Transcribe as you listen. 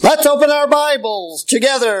Let's open our Bibles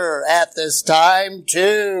together at this time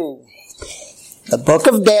to the book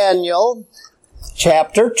of Daniel,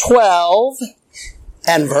 chapter 12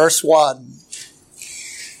 and verse 1.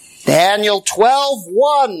 Daniel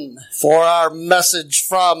 12:1 for our message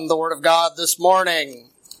from the Word of God this morning.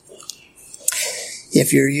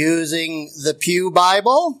 If you're using the Pew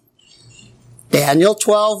Bible, Daniel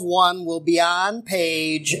 12:1 will be on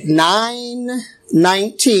page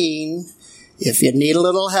 919 if you need a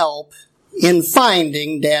little help in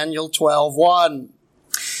finding Daniel 12:1.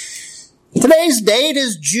 Today's date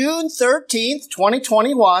is June 13th,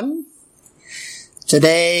 2021.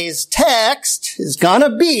 Today's text is going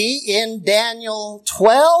to be in Daniel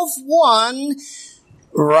 12:1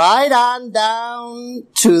 right on down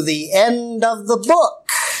to the end of the book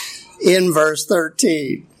in verse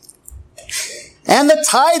 13. And the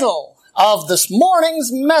title of this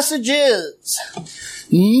morning's message is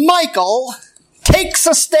Michael Takes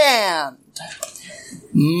a Stand.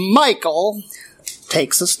 Michael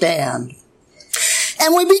takes a stand.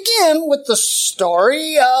 And we begin with the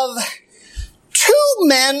story of two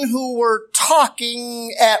men who were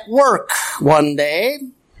talking at work one day.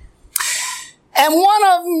 And one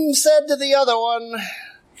of them said to the other one,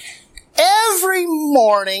 "Every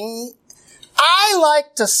morning I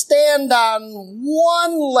like to stand on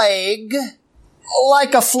one leg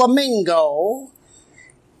like a flamingo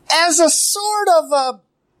as a sort of a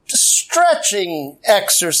stretching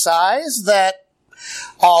exercise that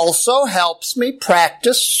also helps me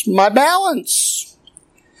practice my balance."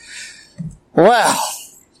 Well,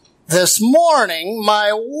 this morning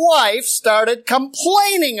my wife started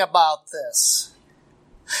complaining about this.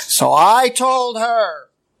 So I told her,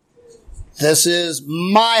 "This is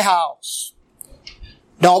my house.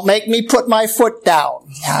 Don't make me put my foot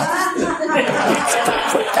down."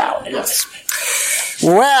 Foot down, yes.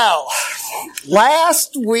 Well,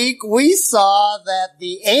 last week we saw that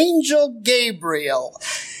the angel Gabriel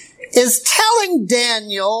is telling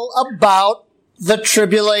Daniel about the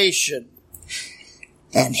tribulation.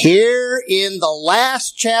 And here in the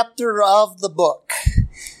last chapter of the book,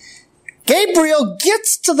 Gabriel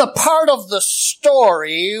gets to the part of the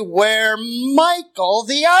story where Michael,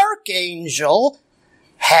 the archangel,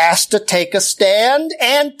 has to take a stand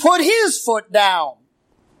and put his foot down.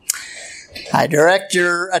 I direct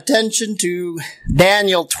your attention to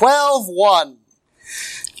Daniel 12:1,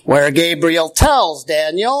 where Gabriel tells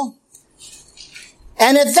Daniel,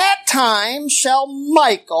 "And at that time shall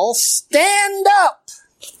Michael stand up,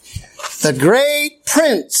 the great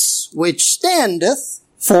prince which standeth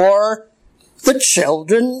for the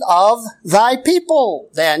children of thy people,"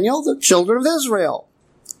 Daniel, the children of Israel.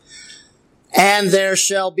 "And there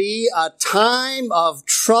shall be a time of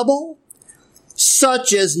trouble,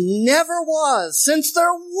 such as never was since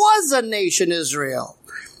there was a nation Israel,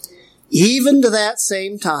 even to that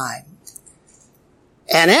same time.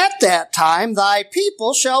 And at that time thy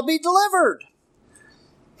people shall be delivered,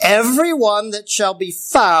 every one that shall be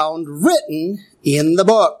found written in the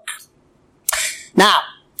book." Now,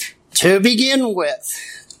 to begin with,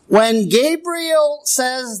 when Gabriel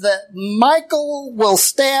says that Michael will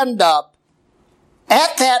stand up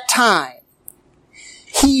at that time,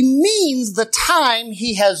 he means the time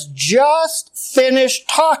he has just finished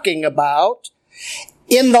talking about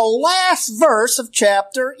in the last verse of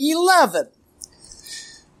chapter 11,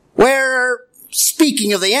 where,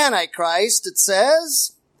 speaking of the Antichrist, it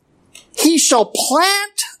says, "He shall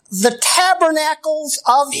plant the tabernacles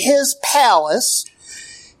of his palace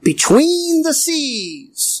between the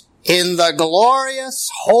seas in the glorious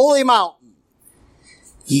holy mountain.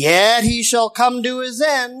 Yet he shall come to his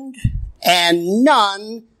end, and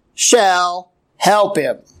none shall help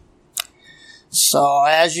him." So,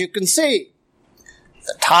 as you can see,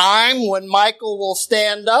 the time when Michael will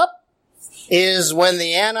stand up is when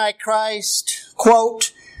the Antichrist,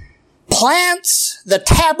 quote, "plants the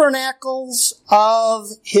tabernacles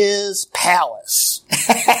of his palace."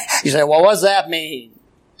 You say, well, what does that mean?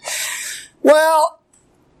 Well,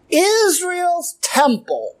 Israel's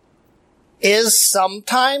temple is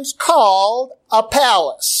sometimes called a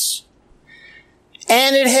palace.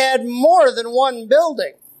 And it had more than one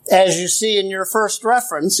building, as you see in your first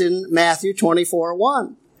reference in Matthew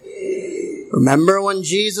 24:1. Remember when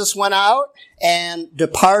Jesus went out and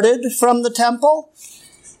departed from the temple?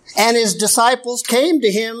 And his disciples came to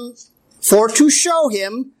him for to show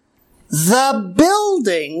him the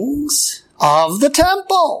buildings of the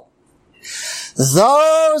temple.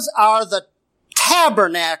 Those are the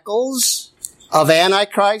tabernacles of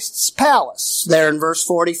Antichrist's palace, there in verse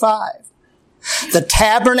 45. The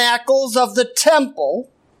tabernacles of the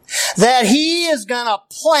temple that he is going to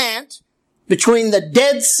plant between the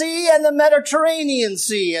Dead Sea and the Mediterranean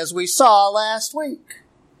Sea, as we saw last week.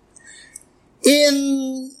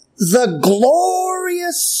 In the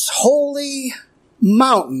glorious holy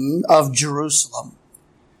mountain of Jerusalem.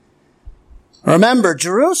 Remember,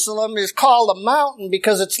 Jerusalem is called a mountain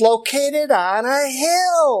because it's located on a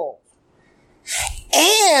hill.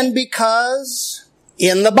 And because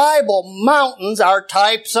in the Bible, mountains are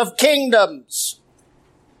types of kingdoms.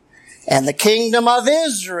 And the kingdom of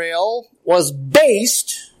Israel was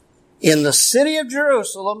based in the city of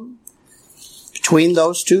Jerusalem between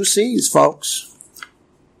those two seas, folks.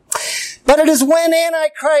 But it is when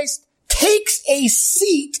Antichrist takes a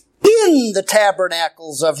seat in the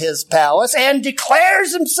tabernacles of his palace and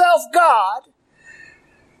declares himself God,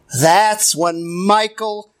 that's when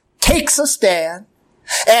Michael takes a stand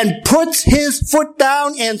and puts his foot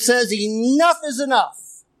down and says enough is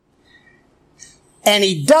enough. And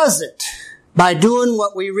he does it by doing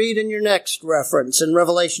what we read in your next reference in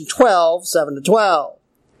Revelation 12, 7-12.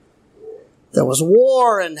 There was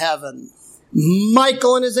war in heaven.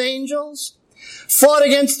 Michael and his angels fought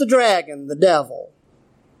against the dragon, the devil.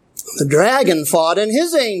 The dragon fought and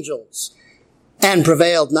his angels and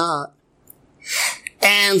prevailed not.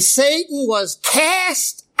 And Satan was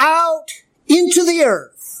cast out into the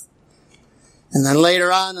earth. And then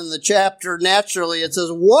later on in the chapter, naturally, it says,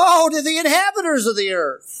 woe to the inhabitants of the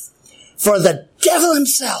earth, for the devil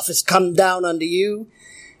himself is come down unto you,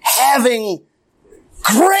 having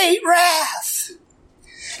great wrath.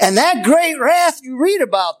 And that great wrath you read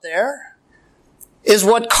about there is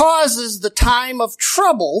what causes the time of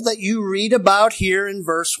trouble that you read about here in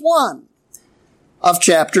verse 1 of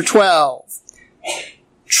chapter 12.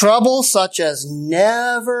 Trouble such as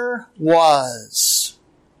never was.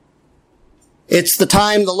 It's the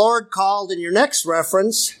time the Lord called in your next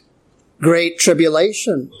reference, great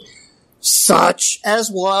tribulation, such as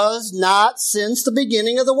was not since the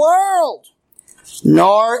beginning of the world,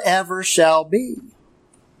 nor ever shall be.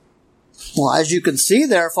 Well, as you can see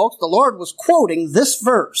there, folks, the Lord was quoting this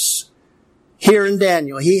verse here in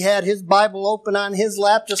Daniel. He had his Bible open on his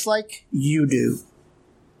lap just like you do.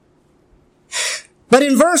 But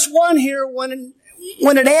in verse 1 here, when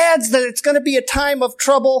it adds that it's going to be a time of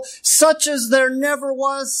trouble such as there never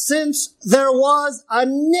was since there was a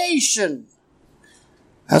nation.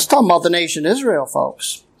 That's talking about the nation Israel,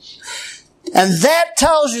 folks. And that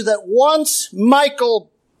tells you that once Michael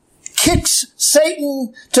kicks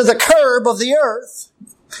Satan to the curb of the earth,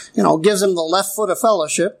 gives him the left foot of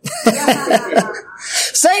fellowship,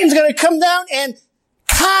 Satan's going to come down and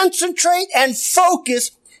concentrate and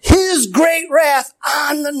focus his great wrath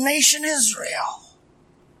on the nation Israel.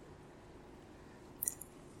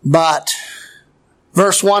 But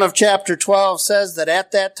verse 1 of chapter 12 says that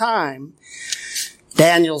at that time,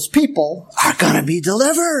 Daniel's people are going to be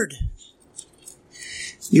delivered.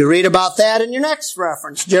 You read about that in your next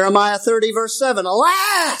reference, Jeremiah 30, verse 7.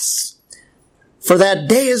 Alas, for that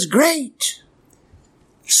day is great,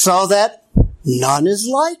 so that none is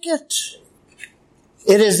like it.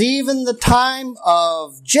 It is even the time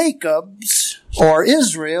of Jacob's, or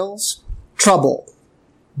Israel's, trouble.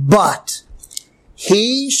 But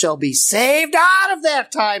he shall be saved out of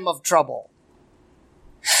that time of trouble.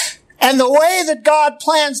 And the way that God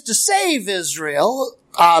plans to save Israel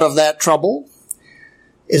out of that trouble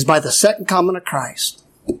is by the second coming of Christ.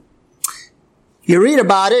 You read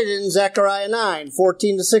about it in Zechariah 9,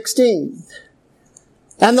 14-16.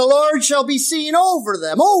 And the Lord shall be seen over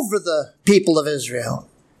them, over the people of Israel.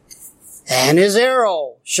 And his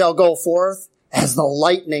arrow shall go forth as the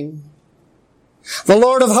lightning. The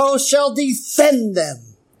Lord of hosts shall defend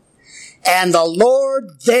them. And the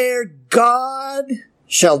Lord their God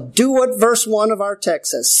shall do what verse 1 of our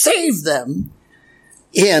text says. Save them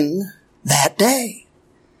in that day.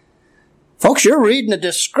 Folks, you're reading a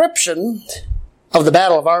description of the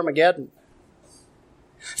Battle of Armageddon.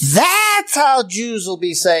 That's how Jews will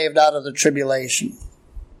be saved out of the tribulation.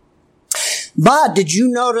 But did you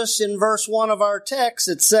notice in verse 1 of our text,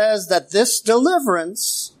 it says that this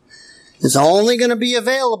deliverance is only going to be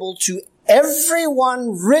available to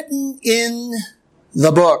everyone written in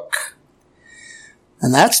the book.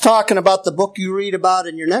 And that's talking about the book you read about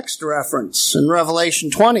in your next reference in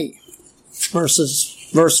Revelation 20, verse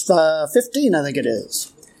 15, I think it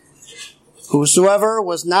is. Whosoever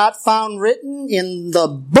was not found written in the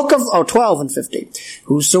book of, 12 and 15.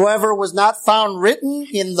 Whosoever was not found written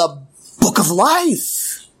in the book of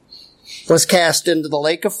life was cast into the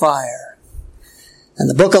lake of fire. And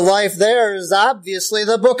the book of life there is obviously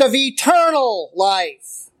the book of eternal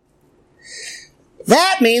life.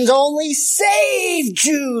 That means only saved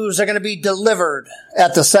Jews are going to be delivered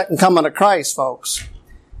at the second coming of Christ, folks.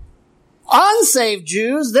 Unsaved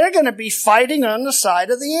Jews, they're going to be fighting on the side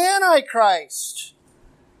of the Antichrist.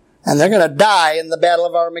 And they're going to die in the Battle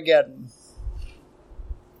of Armageddon.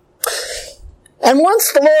 And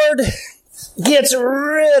once the Lord gets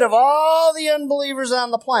rid of all the unbelievers on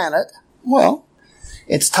the planet, well,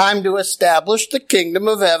 it's time to establish the kingdom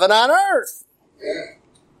of heaven on earth.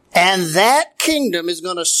 And that kingdom is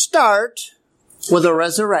going to start with a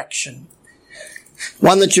resurrection.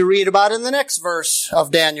 One that you read about in the next verse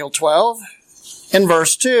of Daniel 12, in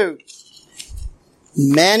verse 2.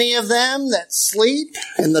 Many of them that sleep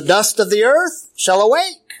in the dust of the earth shall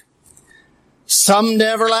awake, some to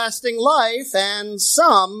everlasting life, and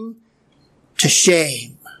some to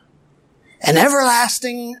shame and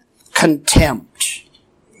everlasting contempt.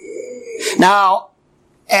 Now,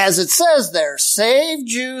 as it says there, saved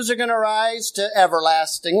Jews are going to rise to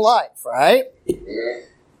everlasting life, right?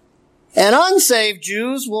 And unsaved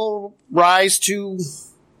Jews will rise to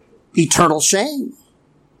eternal shame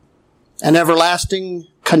and everlasting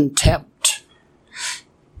contempt.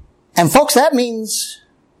 And folks, that means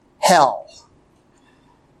hell.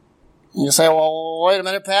 You say, well, wait a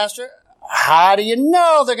minute, Pastor. How do you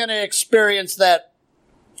know they're going to experience that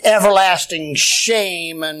everlasting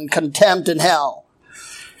shame and contempt in hell?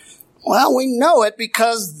 Well, we know it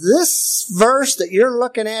because this verse that you're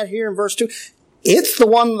looking at here in verse 2, it's the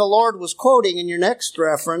one the Lord was quoting in your next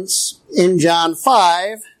reference in John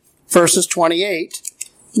 5, verses 28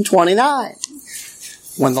 and 29.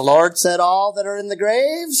 When the Lord said, all that are in the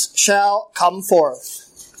graves shall come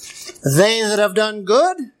forth. They that have done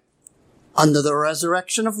good, unto the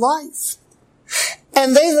resurrection of life.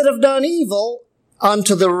 And they that have done evil,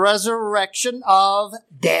 unto the resurrection of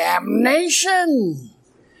damnation.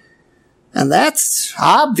 And that's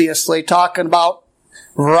obviously talking about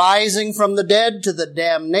rising from the dead to the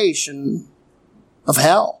damnation of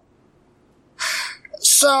hell.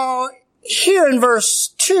 So, here in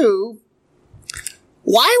verse 2,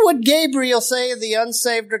 why would Gabriel say the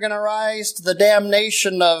unsaved are going to rise to the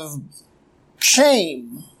damnation of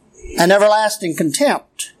shame and everlasting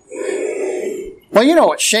contempt? Well, you know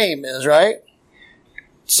what shame is, right?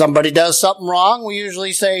 Somebody does something wrong, we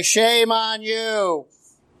usually say, shame on you.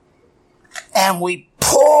 And we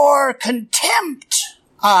pour contempt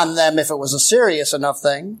on them if it was a serious enough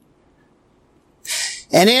thing.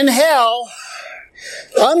 And in hell,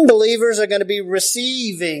 unbelievers are going to be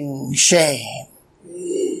receiving shame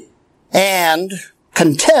and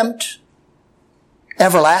contempt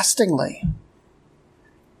everlastingly.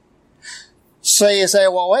 So you say,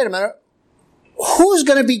 well, wait a minute. Who's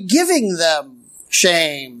going to be giving them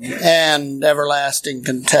shame and everlasting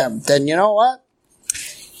contempt? And you know what?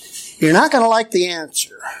 You're not going to like the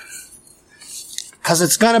answer, because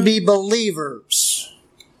it's going to be believers.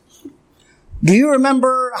 Do you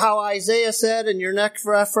remember how Isaiah said in your next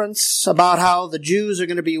reference about how the Jews are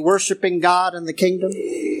going to be worshiping God in the kingdom?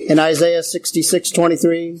 In Isaiah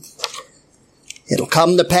 66:23, it'll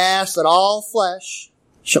come to pass that all flesh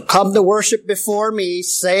shall come to worship before me,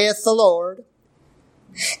 saith the Lord,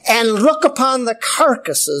 and look upon the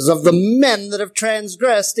carcasses of the men that have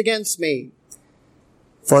transgressed against me.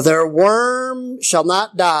 For their worm shall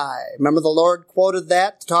not die. Remember the Lord quoted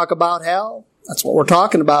that to talk about hell? That's what we're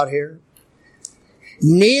talking about here.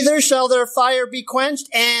 Neither shall their fire be quenched,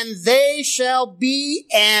 and they shall be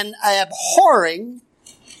an abhorring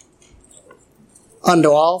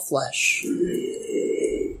unto all flesh.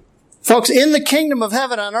 Folks, in the kingdom of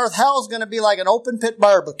heaven on earth, hell is going to be like an open pit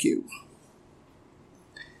barbecue.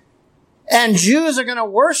 And Jews are going to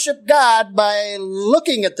worship God by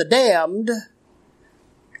looking at the damned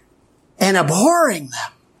and abhorring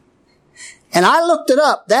them. And I looked it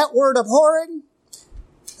up. That word abhorring,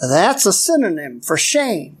 that's a synonym for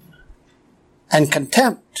shame and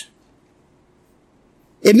contempt.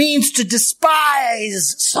 It means to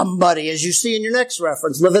despise somebody, as you see in your next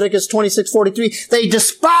reference, Leviticus 26:43. They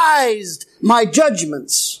despised my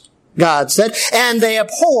judgments, God said, and they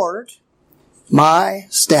abhorred my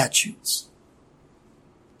statutes.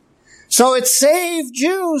 So it's saved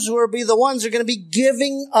Jews who will be the ones who are going to be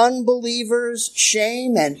giving unbelievers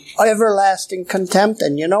shame and everlasting contempt.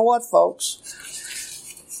 And you know what, folks?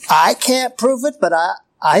 I can't prove it, but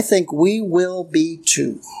I think we will be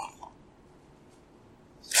too.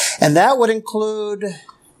 And that would include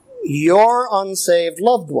your unsaved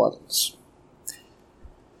loved ones.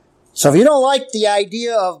 So if you don't like the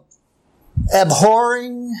idea of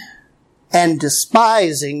abhorring and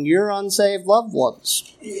despising your unsaved loved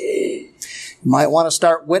ones, you might want to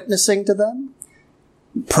start witnessing to them,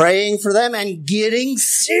 praying for them, and getting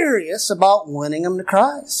serious about winning them to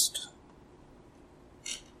Christ.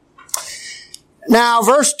 Now,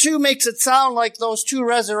 verse 2 makes it sound like those two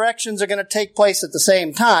resurrections are going to take place at the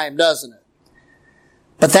same time, doesn't it?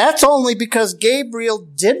 But that's only because Gabriel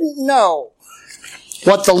didn't know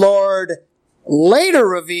what the Lord later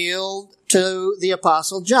revealed to the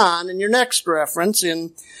Apostle John in your next reference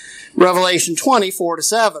in Revelation 20,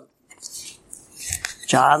 4-7.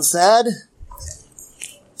 John said,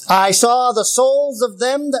 I saw the souls of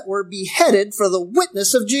them that were beheaded for the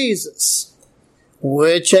witness of Jesus,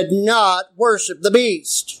 which had not worshipped the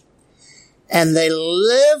beast. And they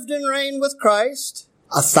lived and reigned with Christ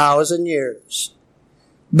 1,000 years.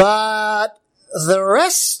 But the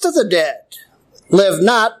rest of the dead lived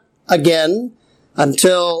not again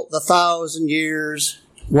until the 1,000 years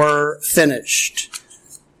were finished.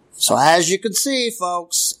 So as you can see,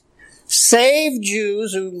 folks, saved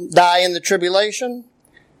Jews who die in the tribulation,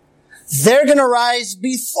 they're going to rise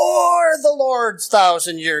before the Lord's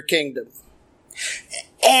 1,000-year kingdom.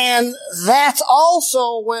 And that's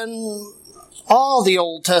also when all the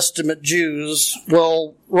Old Testament Jews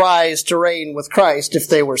will rise to reign with Christ if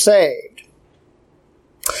they were saved.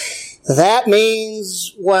 That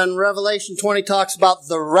means when Revelation 20 talks about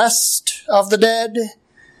the rest of the dead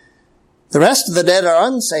are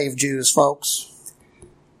unsaved Jews, folks.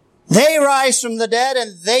 They rise from the dead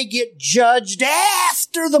and they get judged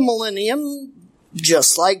after the millennium,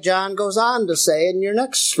 just like John goes on to say in your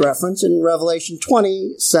next reference in Revelation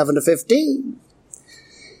 20, 7-15.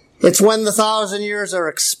 It's when the 1,000 years are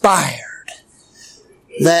expired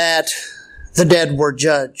that the dead were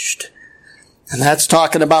judged. And that's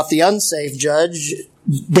talking about the unsaved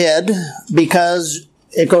dead, because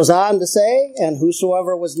it goes on to say, and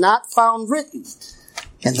whosoever was not found written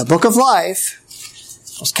in the book of life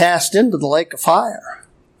was cast into the lake of fire.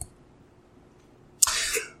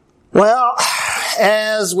 Well,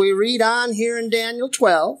 as we read on here in Daniel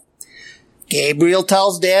 12, Gabriel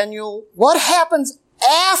tells Daniel what happens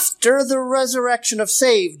after the resurrection of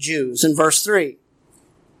saved Jews in verse 3.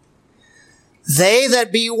 They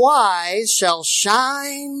that be wise shall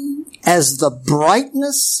shine as the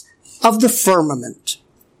brightness of the firmament.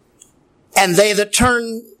 And they that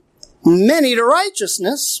turn many to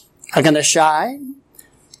righteousness are going to shine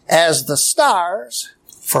as the stars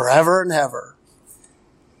forever and ever.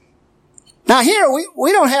 Now here,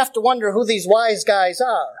 we don't have to wonder who these wise guys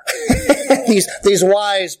are. these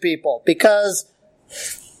wise people, because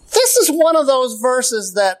this is one of those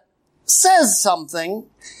verses that says something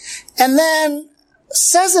and then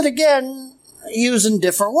says it again using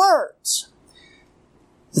different words.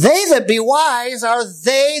 They that be wise are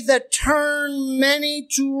they that turn many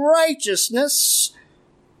to righteousness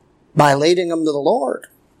by leading them to the Lord,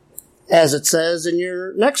 as it says in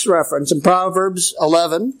your next reference in Proverbs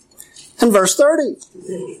 11 and verse 30.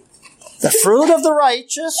 The fruit of the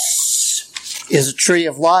righteous is a tree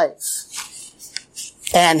of life,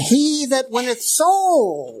 and he that winneth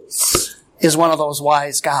souls is one of those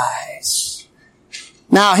wise guys.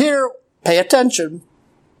 Now here, pay attention.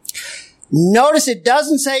 Notice it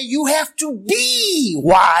doesn't say you have to be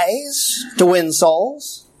wise to win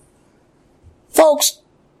souls. Folks,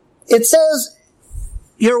 it says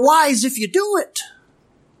you're wise if you do it.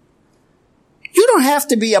 You don't have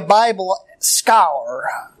to be a Bible scholar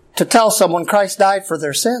to tell someone Christ died for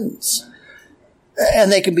their sins.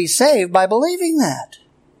 And they can be saved by believing that.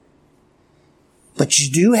 But you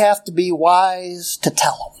do have to be wise to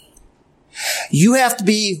tell them. You have to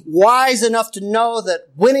be wise enough to know that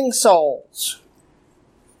winning souls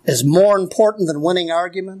is more important than winning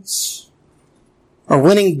arguments, or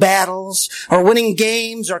winning battles, or winning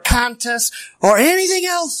games, or contests, or anything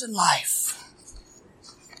else in life.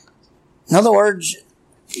 In other words,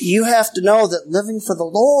 you have to know that living for the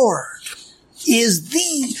Lord is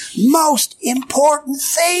the most important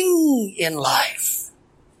thing in life.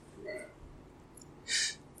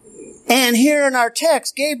 And here in our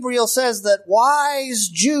text, Gabriel says that wise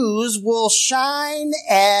Jews will shine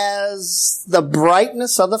as the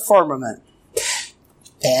brightness of the firmament.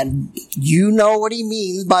 And you know what he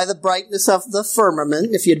means by the brightness of the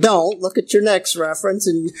firmament. If you don't, look at your next reference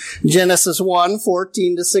in Genesis 1,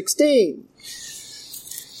 14-16.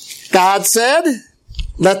 God said,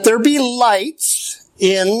 let there be lights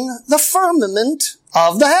in the firmament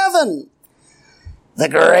of the heaven, the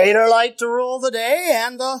greater light to rule the day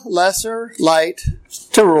and the lesser light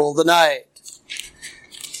to rule the night.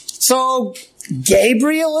 So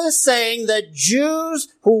Gabriel is saying that Jews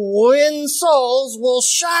who win souls will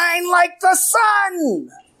shine like the sun.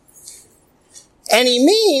 And he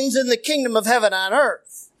means in the kingdom of heaven on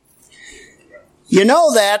earth. You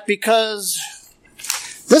know that because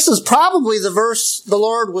this is probably the verse the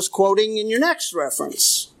Lord was quoting in your next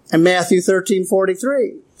reference in Matthew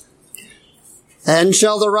 13:43. Then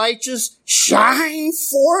shall the righteous shine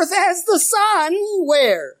forth as the sun,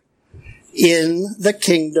 where? In the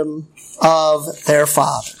kingdom of their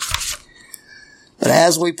Father. But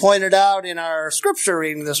as we pointed out in our scripture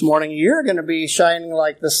reading this morning, you're going to be shining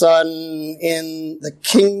like the sun in the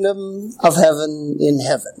kingdom of heaven in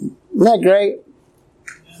heaven. Isn't that great?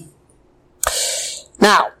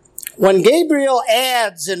 Now, when Gabriel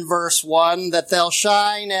adds in verse 1 that they'll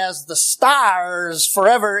shine as the stars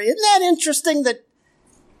forever, isn't that interesting that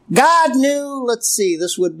God knew, let's see,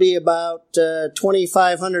 this would be about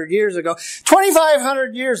 2,500 years ago.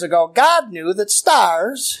 2,500 years ago, God knew that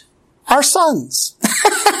stars are suns.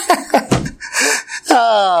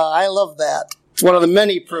 Oh, I love that. It's one of the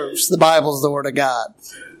many proofs the Bible's the Word of God.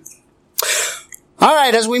 All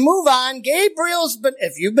right, as we move on,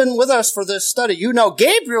 if you've been with us for this study, you know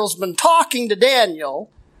Gabriel's been talking to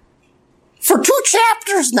Daniel for 2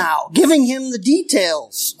 chapters now, giving him the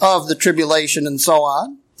details of the tribulation and so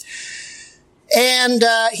on. And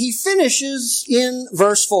he finishes in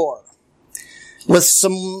verse 4 with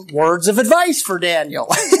some words of advice for Daniel.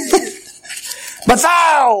 But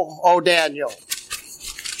thou, O Daniel,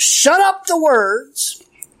 shut up the words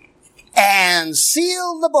and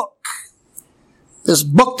seal the book. This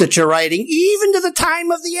book that you're writing, even to the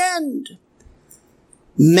time of the end.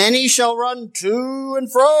 Many shall run to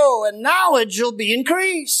and fro, and knowledge will be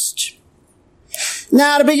increased.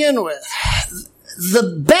 Now, to begin with,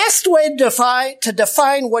 the best way to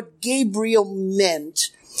define what Gabriel meant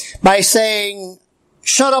by saying,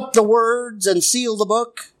 shut up the words and seal the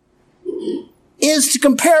book, is to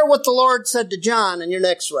compare what the Lord said to John in your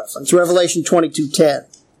next reference, Revelation 22:10.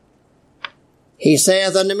 He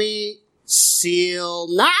saith unto me, seal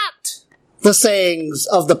not the sayings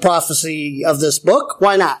of the prophecy of this book.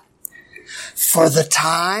 Why not? For the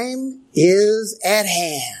time is at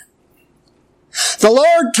hand. The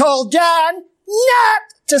Lord told John not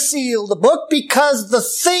to seal the book because the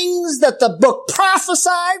things that the book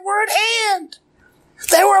prophesied were at hand.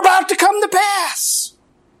 They were about to come to pass.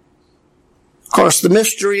 Of course, the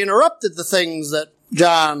mystery interrupted the things that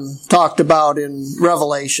John talked about in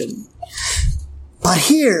Revelation. But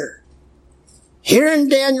here in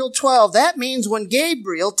Daniel 12, that means when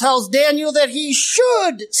Gabriel tells Daniel that he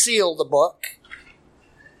should seal the book,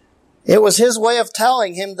 it was his way of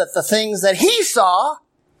telling him that the things that he saw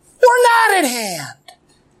were not at hand.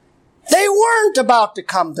 They weren't about to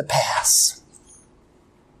come to pass.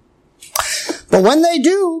 But when they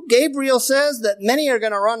do, Gabriel says that many are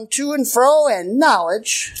going to run to and fro and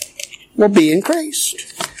knowledge will be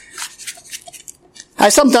increased. I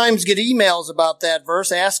sometimes get emails about that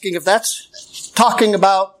verse asking if that's talking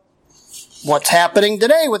about what's happening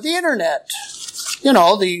today with the internet. You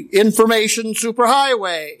know, the information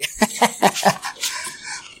superhighway.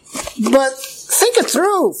 But think it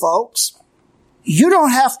through, folks. You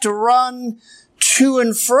don't have to run to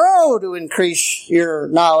and fro to increase your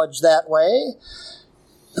knowledge that way.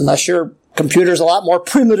 Unless your computer's a lot more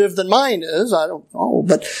primitive than mine is. I don't know.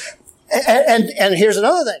 But, and here's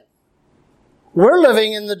another thing. We're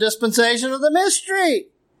living in the dispensation of the mystery.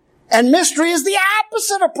 And mystery is the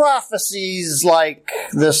opposite of prophecies like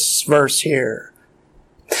this verse here.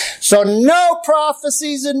 So no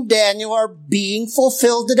prophecies in Daniel are being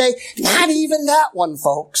fulfilled today. Not even that one,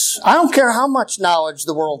 folks. I don't care how much knowledge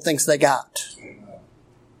the world thinks they got.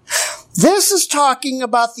 This is talking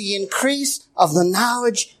about the increase of the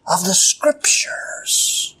knowledge of the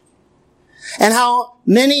Scriptures. And how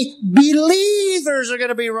many believers are going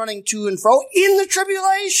to be running to and fro in the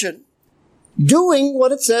tribulation, doing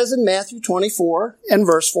what it says in Matthew 24 and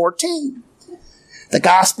verse 14. The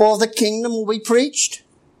gospel of the kingdom will be preached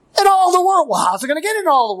in all the world. Well, how's it going to get in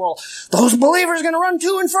all the world? Those believers are going to run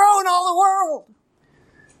to and fro in all the world.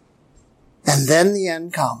 And then the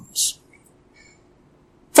end comes.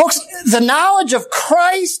 Folks, the knowledge of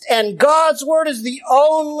Christ and God's Word is the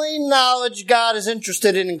only knowledge God is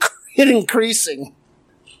interested in increasing.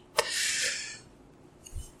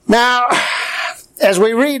 Now, as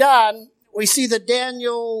we read on, we see that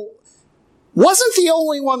Daniel wasn't the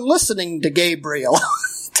only one listening to Gabriel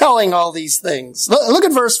telling all these things. Look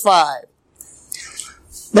at verse 5.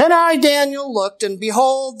 Then I, Daniel, looked, and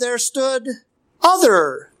behold, there stood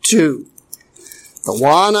other two. The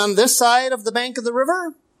one on this side of the bank of the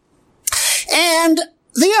river, and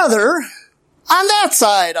the other on that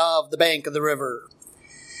side of the bank of the river.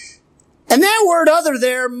 And that word other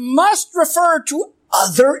there must refer to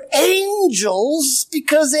other angels,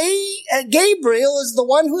 because Gabriel is the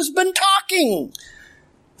one who's been talking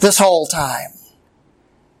this whole time.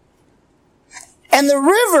 And the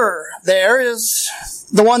river there is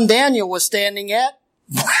the one Daniel was standing at,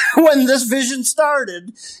 when this vision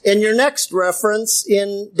started in your next reference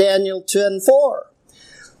in Daniel 10:4.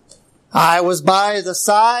 I was by the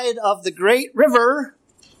side of the great river,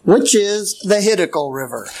 which is the Hiddekel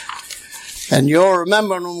River. And you'll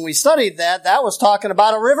remember when we studied that was talking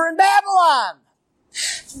about a river in Babylon.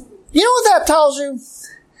 You know what that tells you?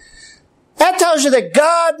 That tells you that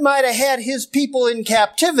God might have had his people in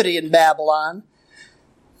captivity in Babylon,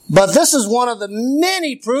 but this is one of the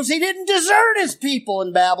many proofs he didn't desert his people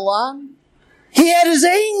in Babylon. He had his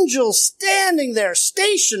angels standing there,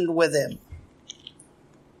 stationed with him.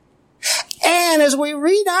 And as we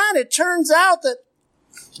read on, it turns out that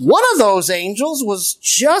one of those angels was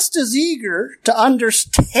just as eager to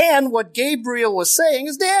understand what Gabriel was saying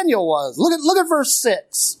as Daniel was. Look at verse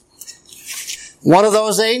 6. One of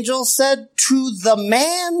those angels said to the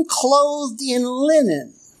man clothed in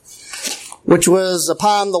linen, which was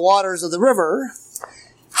upon the waters of the river,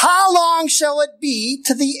 how long shall it be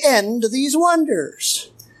to the end of these wonders?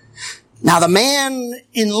 Now the man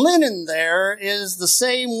in linen there is the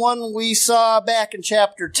same one we saw back in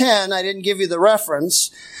chapter 10. I didn't give you the reference.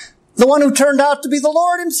 The one who turned out to be the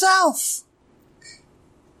Lord himself.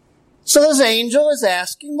 So this angel is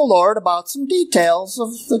asking the Lord about some details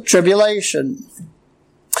of the tribulation.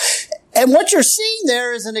 And what you're seeing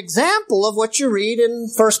there is an example of what you read in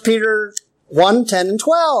 1 Peter 1, 10 and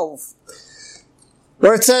 12,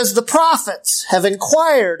 where it says, the prophets have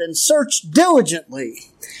inquired and searched diligently,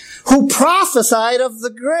 who prophesied of the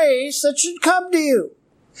grace that should come to you,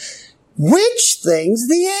 which things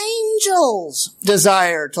the angels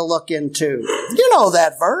desire to look into. You know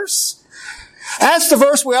that verse. That's the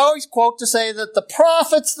verse we always quote to say that the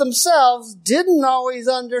prophets themselves didn't always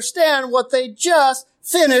understand what they just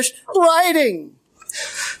finished writing.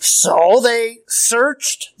 So they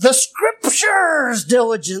searched the scriptures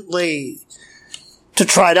diligently to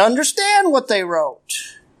try to understand what they wrote.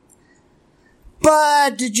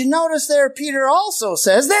 But did you notice there Peter also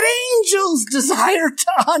says that angels desire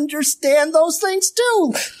to understand those things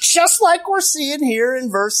too, just like we're seeing here in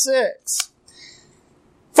verse 6.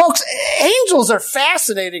 Folks, angels are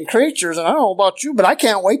fascinating creatures, and I don't know about you, but I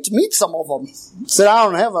can't wait to meet some of them. Sit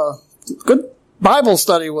down and have a good Bible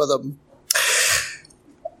study with them.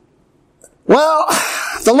 Well,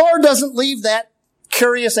 the Lord doesn't leave that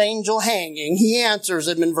curious angel hanging. He answers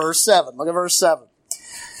him in verse 7. Look at verse 7.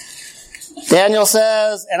 Daniel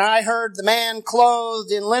says, and I heard the man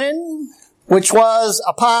clothed in linen, which was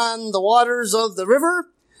upon the waters of the river,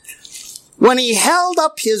 when he held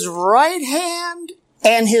up his right hand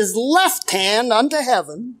and his left hand unto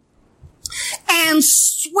heaven, and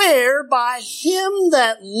swear by him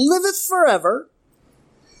that liveth forever,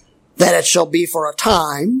 that it shall be for a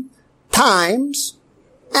time, times,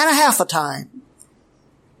 and a half a time.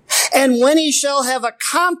 And when he shall have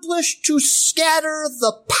accomplished to scatter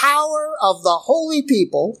the power of the holy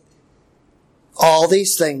people, all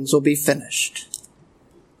these things will be finished.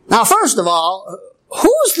 Now, first of all,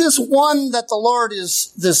 who's this one that the Lord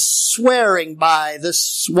is this swearing by,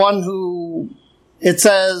 this one who, it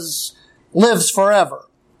says, lives forever?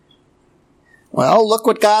 Well, look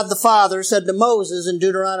what God the Father said to Moses in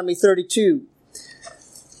Deuteronomy 32.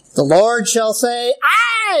 The Lord shall say,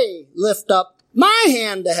 I lift up my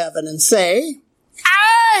hand to heaven and say,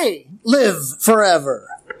 I live forever.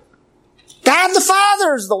 God the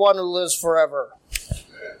Father is the one who lives forever.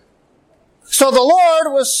 So the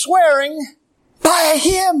Lord was swearing by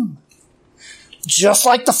him, just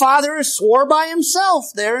like the Father swore by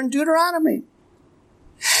himself there in Deuteronomy.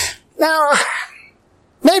 Now,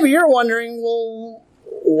 maybe you're wondering, well,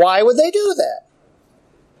 why would they do that?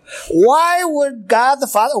 Why would God the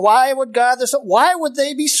Father, why would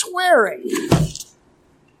they be swearing?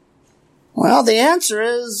 Well, the answer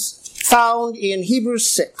is found in Hebrews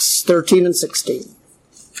 6, 13 and 16.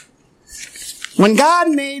 When God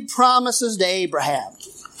made promises to Abraham,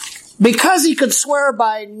 because he could swear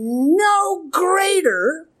by no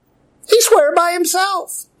greater, he swore by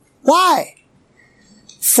himself. Why?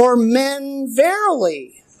 For men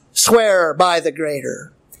verily swear by the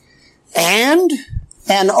greater, and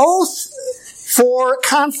an oath for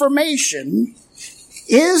confirmation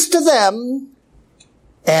is to them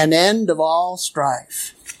an end of all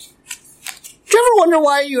strife. Do you ever wonder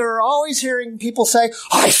why you're always hearing people say,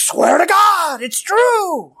 I swear to God, it's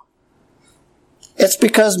true? It's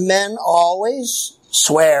because men always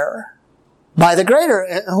swear by the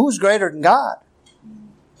greater. Who's greater than God?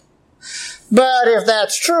 But if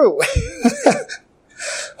that's true,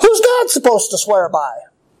 who's God supposed to swear by?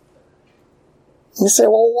 You say,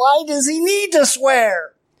 well, why does he need to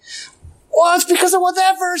swear? Well, it's because of what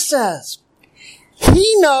that verse says.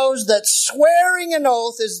 He knows that swearing an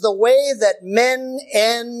oath is the way that men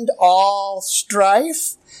end all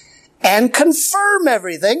strife and confirm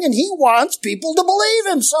everything, and he wants people to believe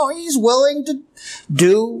him, so he's willing to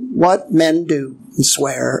do what men do and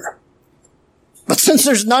swear. But since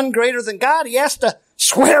there's none greater than God, he has to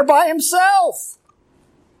swear by himself.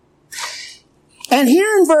 And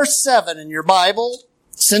here in verse 7 in your Bible,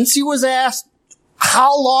 since he was asked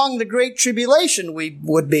how long the Great Tribulation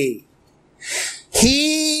would be,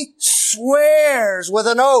 he swears with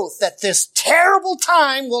an oath that this terrible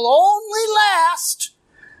time will only last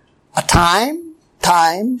a time,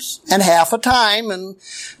 times, and half a time. And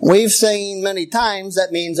we've seen many times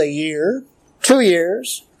that means a year, 2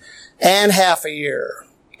 years, and half a year.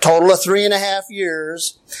 Total of 3.5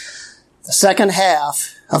 years. The second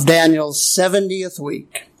half of Daniel's 70th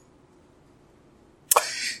week.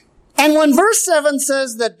 And when verse 7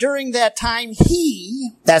 says that during that time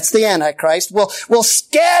he, that's the Antichrist, will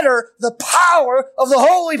scatter the power of the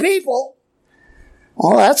holy people,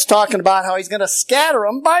 well, that's talking about how he's going to scatter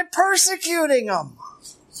them by persecuting them.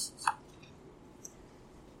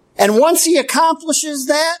 And once he accomplishes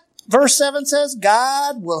that, verse 7 says,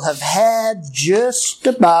 God will have had just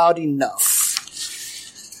about enough.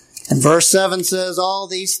 And verse 7 says, all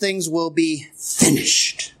these things will be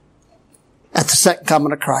finished at the second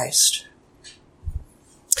coming of Christ.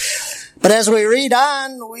 But as we read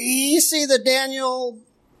on, we see that Daniel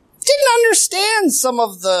didn't understand some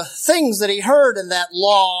of the things that he heard in that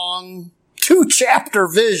long 2-chapter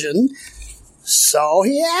vision. So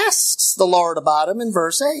he asks the Lord about him in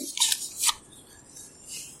verse 8.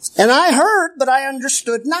 And I heard, but I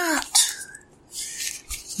understood not.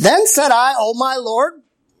 Then said I, O my Lord,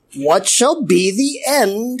 what shall be the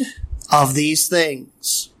end of these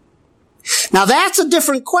things? Now that's a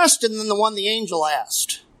different question than the one the angel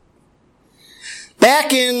asked.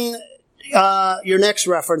 Back in your next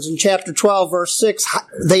reference, in chapter 12, verse 6,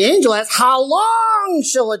 the angel asked, how long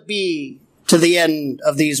shall it be to the end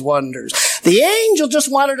of these wonders? The angel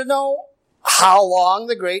just wanted to know how long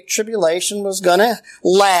the Great Tribulation was going to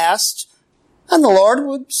last. And the Lord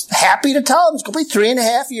was happy to tell him it's going to be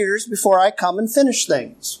 3.5 years before I come and finish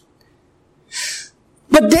things.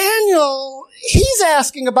 But Daniel, he's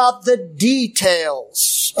asking about the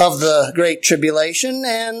details of the Great Tribulation,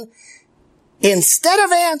 and instead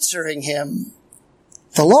of answering him,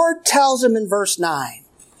 the Lord tells him in verse 9,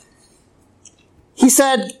 he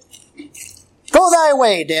said, go thy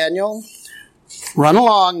way, Daniel. Run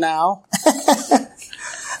along now.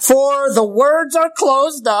 For the words are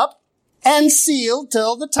closed up and sealed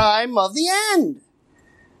till the time of the end.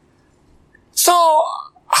 So,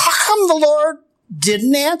 how come the Lord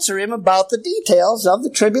didn't answer him about the details of the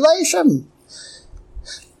tribulation?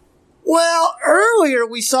 Well, earlier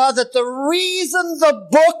we saw that the reason the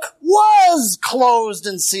book was closed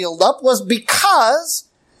and sealed up was because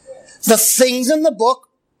the things in the book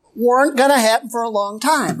weren't going to happen for a long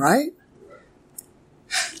time, right?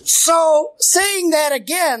 So, saying that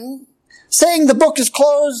again, saying the book is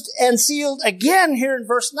closed and sealed again here in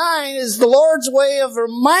verse 9 is the Lord's way of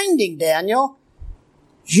reminding Daniel,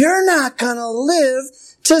 you're not going to live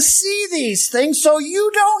to see these things, so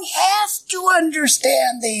you don't have to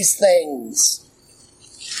understand these things.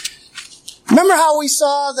 Remember how we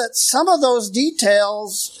saw that some of those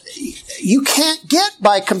details you can't get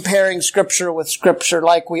by comparing Scripture with Scripture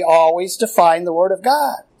like we always define the Word of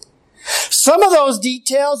God. Some of those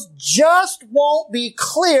details just won't be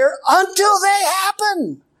clear until they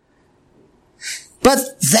happen. But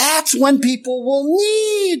that's when people will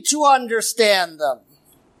need to understand them.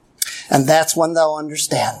 And that's when they'll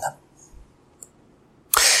understand them.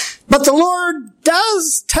 But the Lord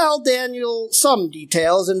does tell Daniel some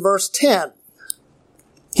details in verse 10.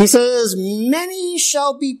 He says, many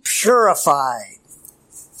shall be purified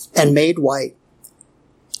and made white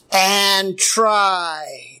and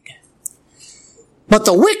tried. But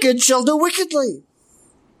the wicked shall do wickedly,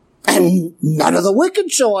 and none of the wicked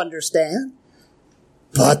shall understand,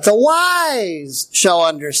 but the wise shall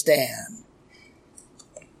understand.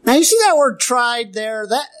 Now you see that word tried there?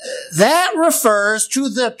 That refers to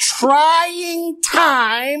the trying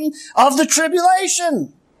time of the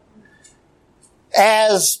tribulation.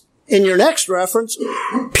 As in your next reference,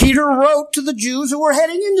 Peter wrote to the Jews who were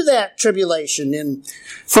heading into that tribulation in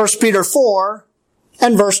 1 Peter 4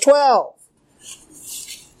 and verse 12.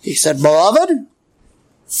 He said, beloved,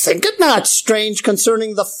 think it not strange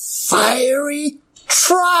concerning the fiery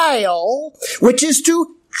trial which is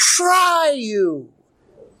to try you,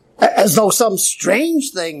 as though some strange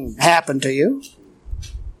thing happened to you.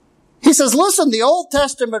 He says, listen, the Old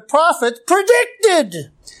Testament prophets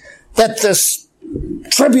predicted that this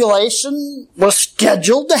tribulation was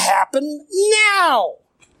scheduled to happen now.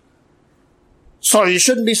 So you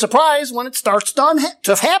shouldn't be surprised when it starts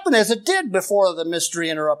to happen as it did before the mystery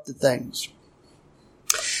interrupted things.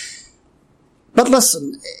 But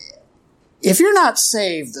listen, if you're not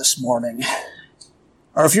saved this morning,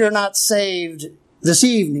 or if you're not saved this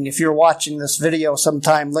evening, if you're watching this video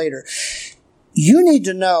sometime later, you need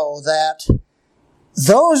to know that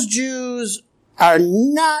those Jews are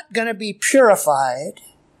not going to be purified,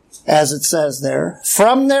 as it says there,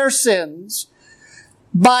 from their sins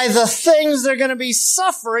by the things they're going to be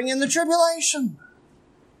suffering in the tribulation.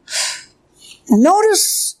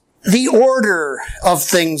 Notice the order of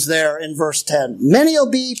things there in verse 10. Many will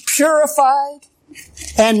be purified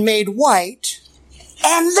and made white,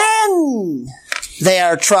 and then they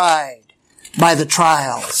are tried by the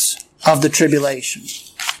trials of the tribulation.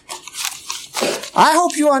 I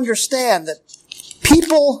hope you understand that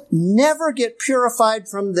people never get purified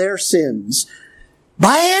from their sins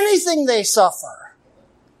by anything they suffer.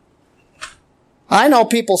 I know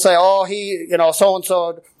people say,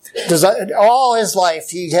 so-and-so, all his life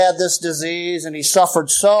he had this disease and he suffered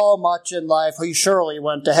so much in life, he surely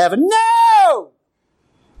went to heaven. No!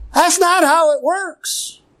 That's not how it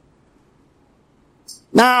works.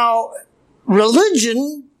 Now,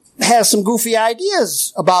 religion has some goofy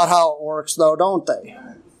ideas about how it works, though, don't they?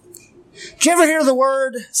 Did you ever hear the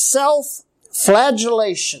word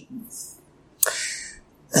self-flagellation?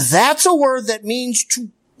 That's a word that means to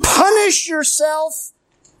punish yourself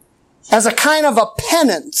as a kind of a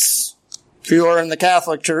penance. If you are in the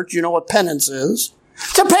Catholic Church, you know what penance is.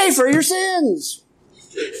 To pay for your sins.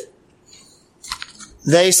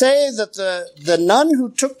 They say that the nun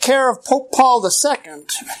who took care of Pope Paul II,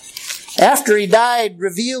 after he died,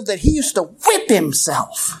 revealed that he used to whip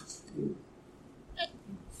himself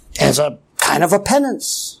as a kind of a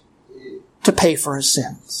penance to pay for his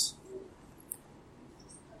sins.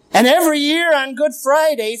 And every year on Good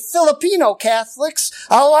Friday, Filipino Catholics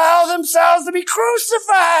allow themselves to be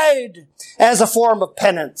crucified as a form of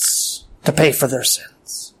penance to pay for their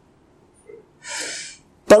sins.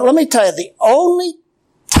 But let me tell you, the only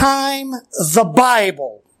time the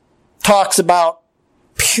Bible talks about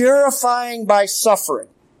purifying by suffering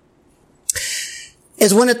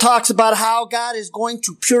is when it talks about how God is going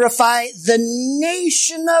to purify the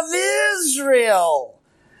nation of Israel,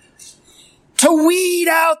 to weed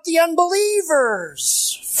out the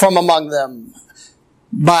unbelievers from among them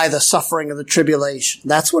by the suffering of the tribulation.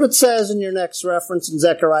 That's what it says in your next reference in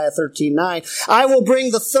Zechariah 13:9. I will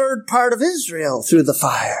bring the third part of Israel through the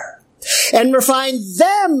fire and refine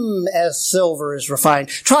them as silver is refined.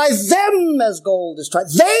 Try them as gold is tried.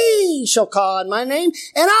 They shall call on my name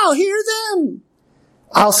and I'll hear them.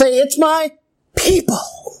 I'll say, it's my people.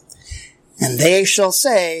 And they shall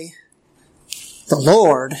say, the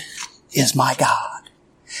Lord is my God.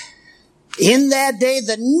 In that day,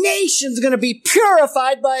 the nation's going to be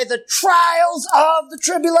purified by the trials of the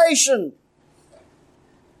tribulation.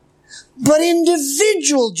 But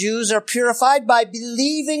individual Jews are purified by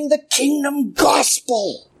believing the kingdom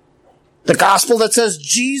gospel. The gospel that says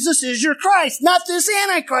Jesus is your Christ, not this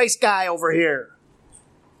Antichrist guy over here.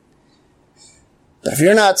 But if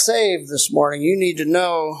you're not saved this morning, you need to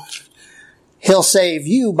know He'll save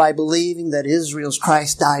you by believing that Israel's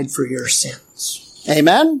Christ died for your sins.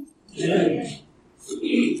 Amen? Amen.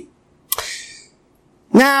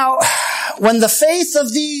 Now, when the faith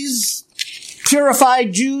of these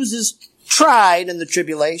purified Jews is tried in the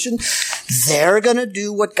tribulation, they're going to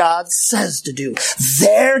do what God says to do.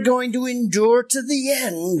 They're going to endure to the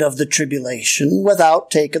end of the tribulation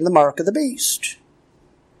without taking the mark of the beast.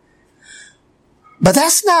 But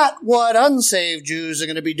that's not what unsaved Jews are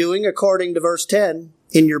going to be doing according to verse 10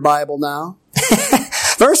 in your Bible now.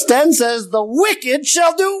 Verse 10 says, the wicked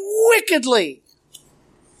shall do wickedly.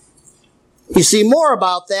 You see more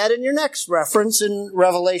about that in your next reference in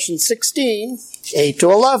Revelation 16,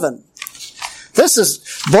 8-11.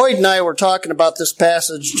 Boyd and I were talking about this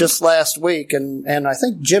passage just last week, and I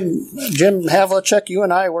think Jim Havlicek, you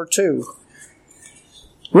and I were too.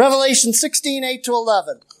 Revelation 16,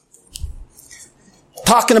 8-11.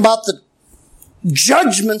 Talking about the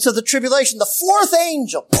judgments of the tribulation. The fourth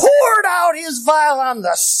angel poured out his vial on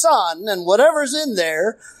the sun and whatever's in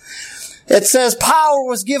there. It says power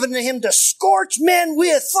was given to him to scorch men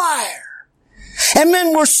with fire. And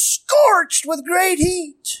men were scorched with great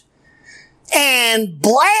heat and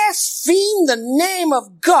blasphemed the name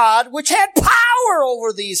of God, which had power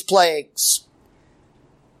over these plagues.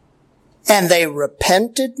 And they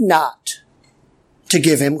repented not to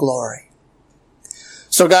give him glory.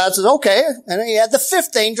 So God says, okay, and he had the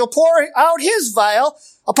fifth angel pour out his vial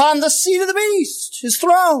upon the seat of the beast, his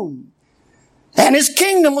throne. And his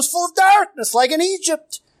kingdom was full of darkness, like in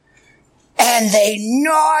Egypt. And they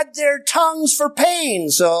gnawed their tongues for pain.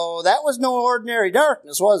 So that was no ordinary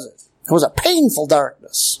darkness, was it? It was a painful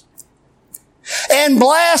darkness. And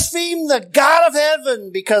blasphemed the God of heaven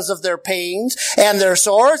because of their pains and their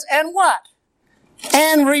sores. And what?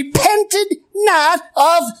 And repented not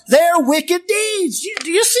of their wicked deeds.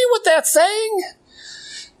 Do you see what that's saying?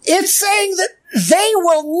 It's saying that they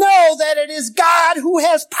will know that it is God who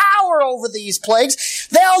has power over these plagues.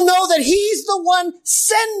 They'll know that He's the one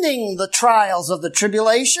sending the trials of the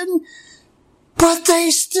tribulation, but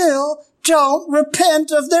they still don't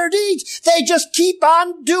repent of their deeds. They just keep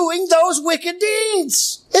on doing those wicked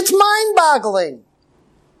deeds. It's mind-boggling.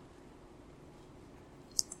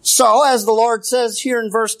 So, as the Lord says here in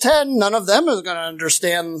verse 10, none of them is going to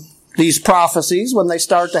understand these prophecies when they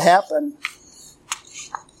start to happen.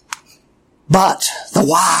 But the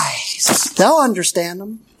wise, they'll understand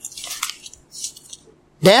them.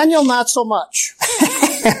 Daniel, not so much.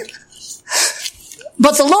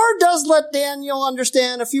 But the Lord does let Daniel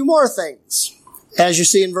understand a few more things. As you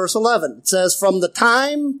see in verse 11, it says, from the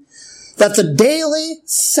time that the daily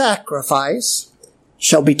sacrifice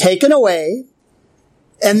shall be taken away,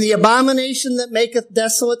 and the abomination that maketh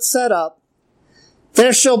desolate set up,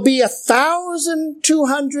 there shall be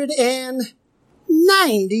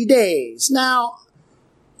 1,290 days. Now,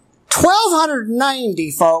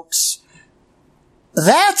 1,290, folks,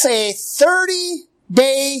 that's a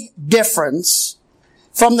 30-day difference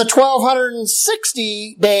from the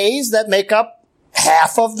 1,260 days that make up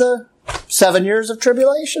half of the 7 years of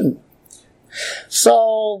tribulation.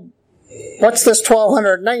 So, what's this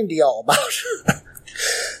 1,290 all about?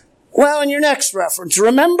 Well, in your next reference,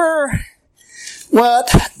 remember what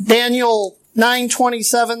Daniel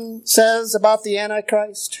 9:27 says about the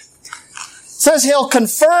Antichrist? It says he'll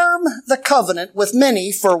confirm the covenant with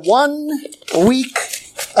many for 1 week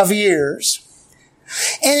of years.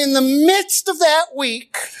 And in the midst of that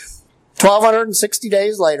week, 1,260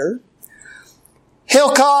 days later,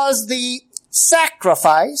 he'll cause the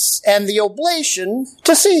sacrifice and the oblation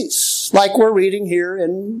to cease, like we're reading here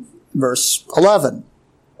in verse 11.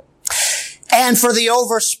 And for the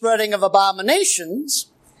overspreading of abominations,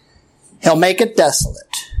 he'll make it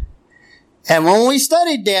desolate. And when we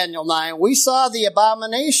studied Daniel 9, we saw the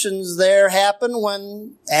abominations there happen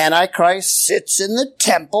when Antichrist sits in the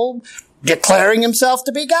temple declaring himself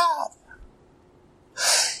to be God.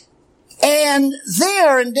 And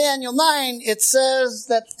there in Daniel 9, it says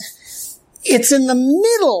that it's in the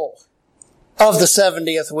middle of the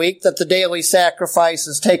 70th week that the daily sacrifice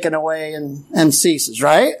is taken away and ceases,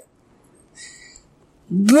 right?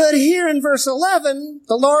 But here in verse 11,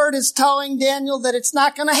 the Lord is telling Daniel that it's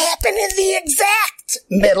not going to happen in the exact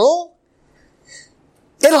middle.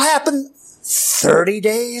 It'll happen 30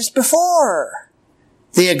 days before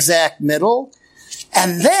the exact middle.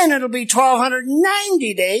 And then it'll be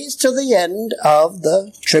 1,290 days till the end of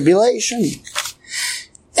the tribulation.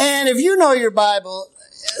 And if you know your Bible,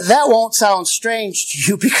 that won't sound strange to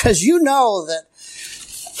you because you know that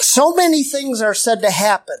so many things are said to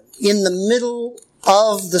happen in the middle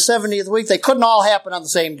of the 70th week. They couldn't all happen on the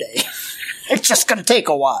same day. It's just going to take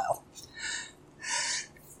a while.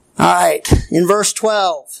 All right, in verse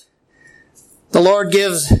 12, the Lord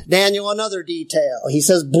gives Daniel another detail. He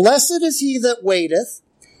says, blessed is he that waiteth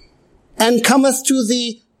and cometh to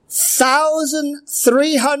the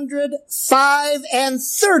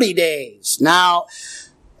 1,330 days. Now,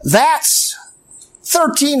 that's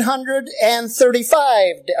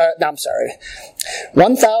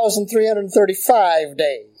 1,335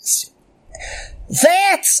 days.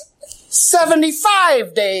 That's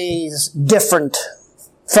 75 days different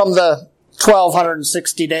from the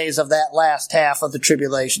 1,260 days of that last half of the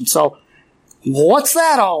tribulation. So, what's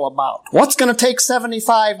that all about? What's going to take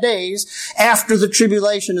 75 days after the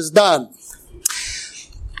tribulation is done?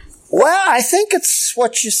 Well, I think it's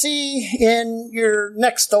what you see in your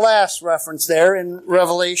next to last reference there in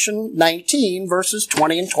Revelation 19, verses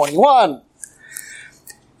 20 and 21.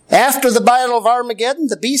 After the battle of Armageddon,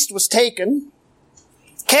 the beast was taken,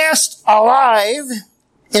 cast alive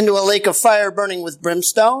into a lake of fire burning with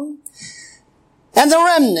brimstone, and the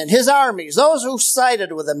remnant, his armies, those who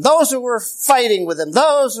sided with him, those who were fighting with him,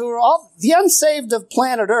 those who were all the unsaved of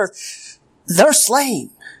planet Earth, they're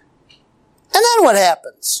slain. And then what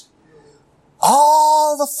happens?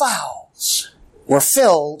 All the fowls were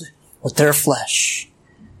filled with their flesh.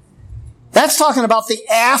 That's talking about the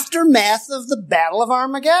aftermath of the Battle of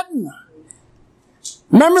Armageddon.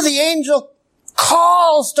 Remember the angel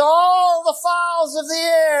calls to all the fowls of the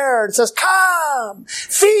air and says, come,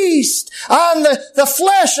 feast on the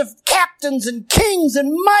flesh of captains and kings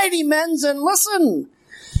and mighty men. And listen,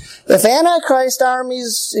 if Antichrist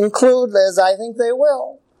armies include, as I think they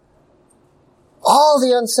will, all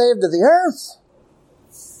the unsaved of the earth,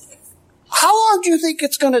 how long do you think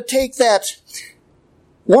it's going to take that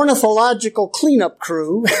ornithological cleanup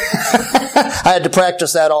crew? I had to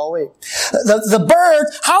practice that all week. The bird,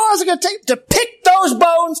 how long is it going to take to pick those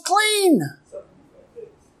bones clean?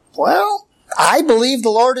 Well, I believe the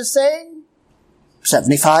Lord is saying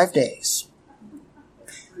 75 days.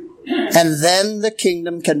 And then the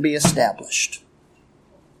kingdom can be established.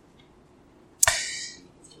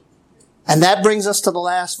 And that brings us to the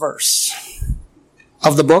last verse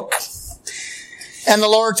of the book. And the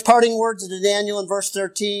Lord's parting words to Daniel in verse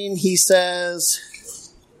 13, he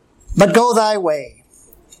says, but go thy way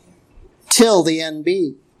till the end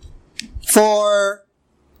be, for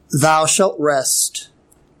thou shalt rest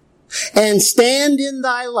and stand in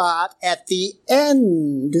thy lot at the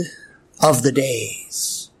end of the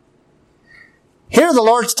days. Here the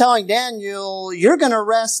Lord's telling Daniel, you're going to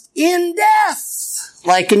rest in death,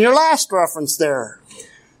 like in your last reference there.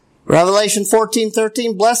 Revelation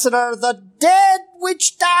 14:13, blessed are the dead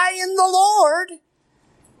which die in the Lord,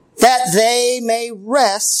 that they may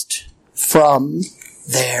rest from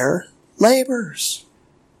their labors.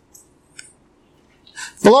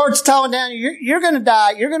 The Lord's telling Daniel, you're going to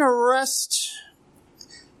die, you're going to rest.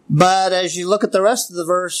 But as you look at the rest of the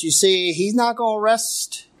verse, you see he's not going to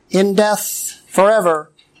rest in death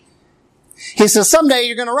forever. He says, someday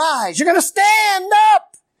you're going to rise, you're going to stand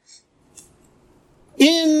up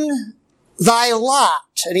in thy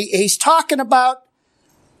lot. And he's talking about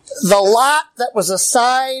the lot that was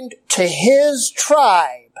assigned to his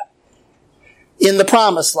tribe in the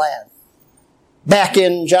promised land. Back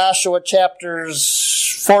in Joshua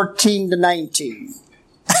chapters 14 to 19.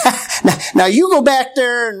 Now you go back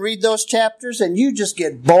there and read those chapters and you just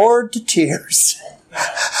get bored to tears.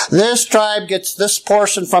 This tribe gets this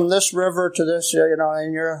portion from this river to this,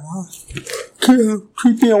 and you're,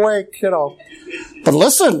 keep me awake, But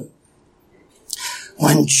listen,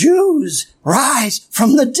 when Jews rise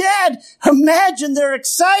from the dead, imagine their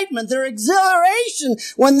excitement, their exhilaration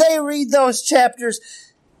when they read those chapters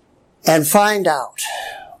and find out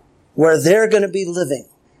where they're going to be living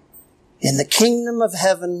in the kingdom of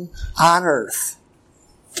heaven on earth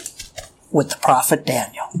with the prophet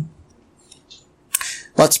Daniel.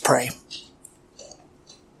 Let's pray.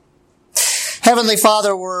 Heavenly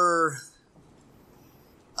Father, we're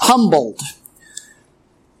humbled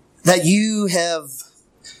that you have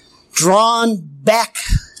drawn back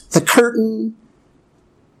the curtain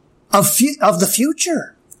of the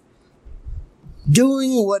future,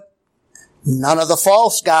 doing what none of the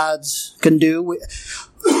false gods can do.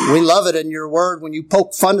 We love it in your word when you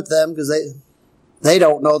poke fun at them because they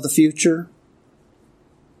don't know the future.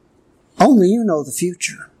 Only you know the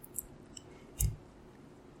future.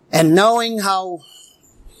 And knowing how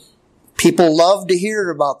people love to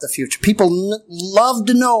hear about the future, people love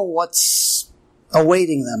to know what's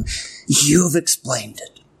awaiting them, you've explained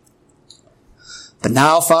it. But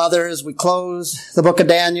now, Father, as we close the book of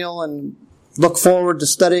Daniel and look forward to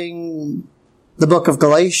studying the book of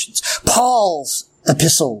Galatians, Paul's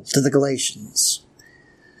epistle to the Galatians,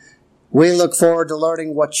 we look forward to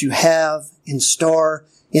learning what you have in store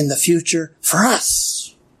in the future for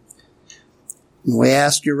us. And we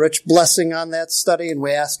ask your rich blessing on that study, and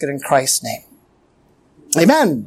we ask it in Christ's name. Amen.